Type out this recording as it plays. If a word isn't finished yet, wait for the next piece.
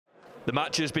The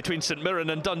matches between St Mirren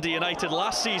and Dundee United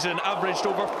last season averaged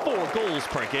over 4 goals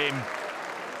per game.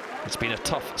 It's been a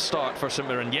tough start for St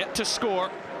Mirren, yet to score,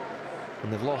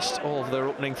 and they've lost all of their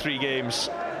opening 3 games.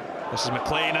 This is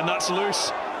McLean, and that's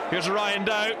loose. Here's Ryan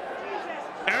Dow.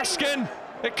 Erskine.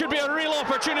 It could be a real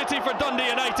opportunity for Dundee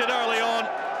United early on.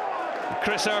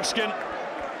 Chris Erskine,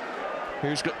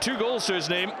 who's got 2 goals to his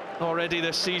name already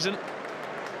this season.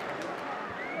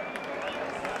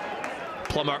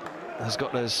 Plummer has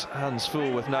got his hands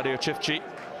full with Nadir Chifchi.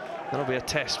 That'll be a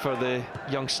test for the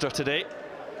youngster today.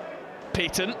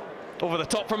 Payton over the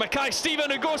top for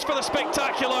Mackay-Steven, who goes for the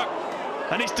spectacular,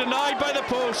 and he's denied by the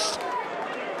post.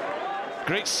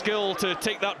 Great skill to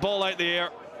take that ball out the air.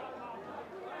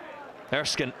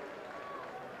 Erskine.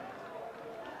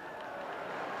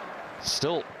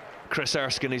 Still Chris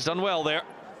Erskine, he's done well there.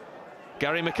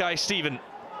 Gary Mackay-Steven.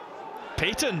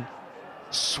 Payton.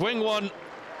 Swing one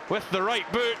with the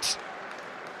right boot.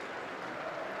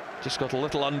 Just got a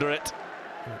little under it.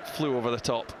 Flew over the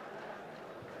top.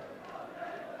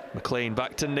 McLean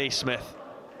back to Naismith.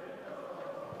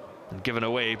 And given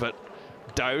away, but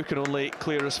Dow can only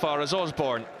clear as far as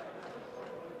Osborne.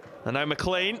 And now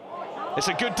McLean. It's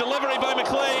a good delivery by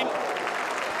McLean.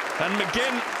 And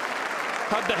McGinn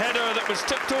had the header that was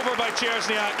tipped over by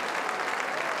Chersniak.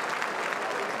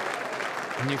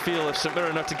 And you feel if St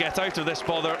Mirren are to get out of this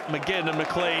bother, McGinn and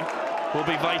McLean will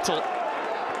be vital.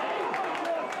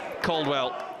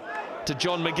 Caldwell to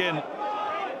John McGinn.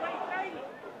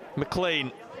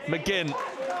 McLean, McGinn.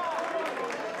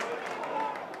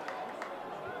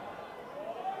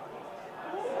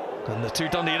 And the 2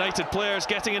 Dundee United players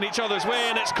getting in each other's way,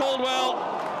 and it's Caldwell.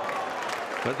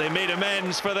 But they made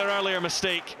amends for their earlier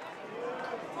mistake.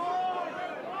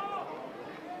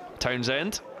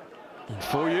 Townsend. And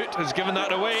Fojut has given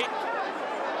that away.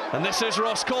 And this is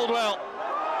Ross Caldwell.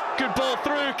 Good ball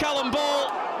through, Callum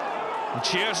Ball. And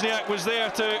Chersniak was there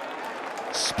to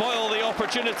spoil the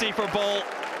opportunity for Ball.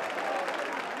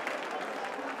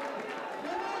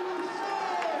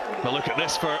 But look at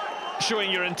this for showing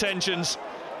your intentions.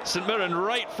 St Mirren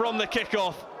right from the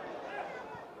kickoff.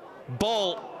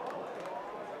 Ball.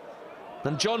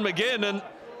 And John McGinn, and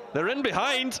they're in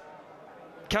behind.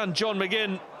 Can John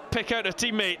McGinn pick out a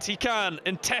teammate? He can.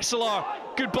 In Tesselar,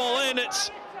 good ball in.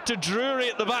 It's to Drury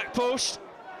at the back post.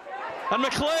 And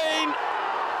McLean.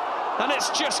 And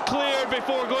it's just cleared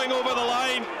before going over the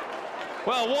line.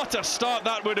 Well, what a start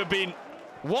that would have been.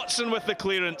 Watson with the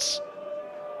clearance.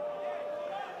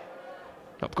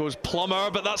 Up goes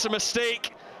Plummer, but that's a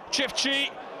mistake. Chifchi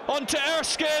onto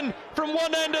Erskine from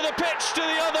one end of the pitch to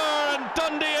the other, and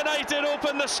Dundee United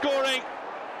open the scoring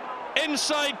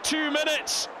inside 2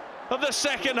 minutes of the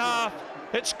second half.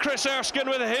 It's Chris Erskine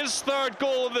with his 3rd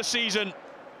goal of the season.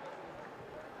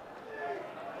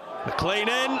 McLean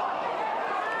in,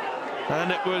 and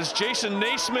it was Jason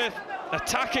Naismith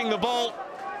attacking the ball.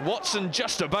 Watson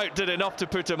just about did enough to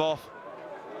put him off.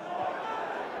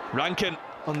 Rankin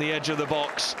on the edge of the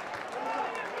box.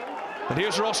 And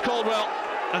here's Ross Caldwell,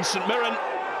 and St Mirren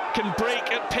can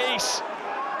break at pace.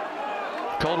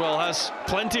 Caldwell has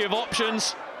plenty of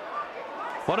options.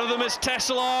 One of them is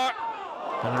Tesselar,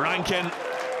 and Rankin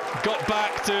got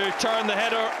back to turn the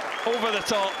header over the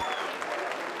top.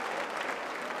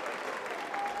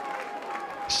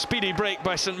 Speedy break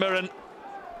by St Mirren.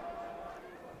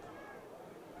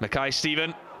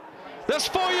 Mackay-Steven. There's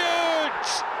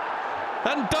Fojut!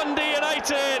 And Dundee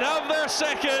United have their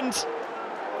 2nd.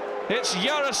 It's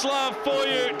Jaroslaw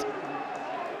Fojut,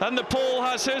 and the Pole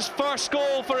has his 1st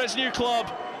goal for his new club.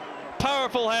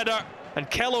 Powerful header, and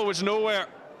Kello was nowhere.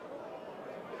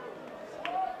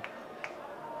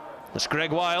 That's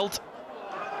Greg Wild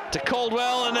to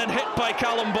Caldwell, and then hit by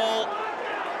Callum Ball,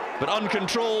 but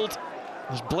uncontrolled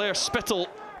as Blair Spittal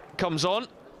comes on.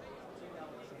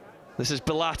 This is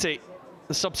Belatti,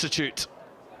 the substitute.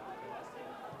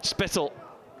 Spittal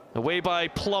away by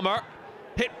Plummer.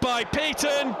 Hit by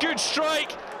Payton, good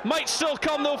strike, might still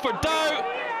come though for Dow,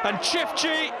 and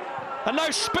Chifchi, and now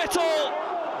Spittal,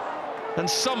 and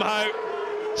somehow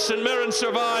St Mirren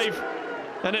survive,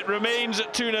 and it remains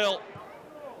at 2-0.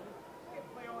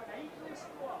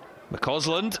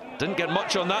 McCausland didn't get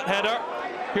much on that header.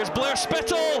 Here's Blair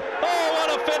Spittal, oh what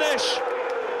a finish,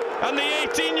 and the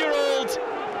 18-year-old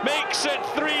makes it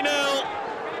 3-0,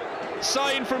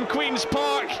 signed from Queen's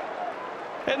Park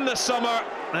in the summer.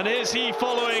 And is he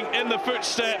following in the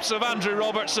footsteps of Andrew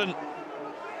Robertson?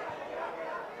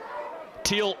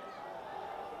 Teal.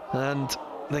 And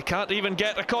they can't even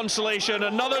get a consolation.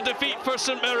 Another defeat for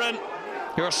St Mirren,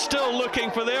 who are still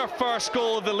looking for their 1st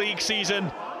goal of the league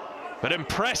season. But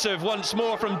impressive once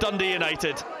more from Dundee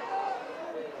United.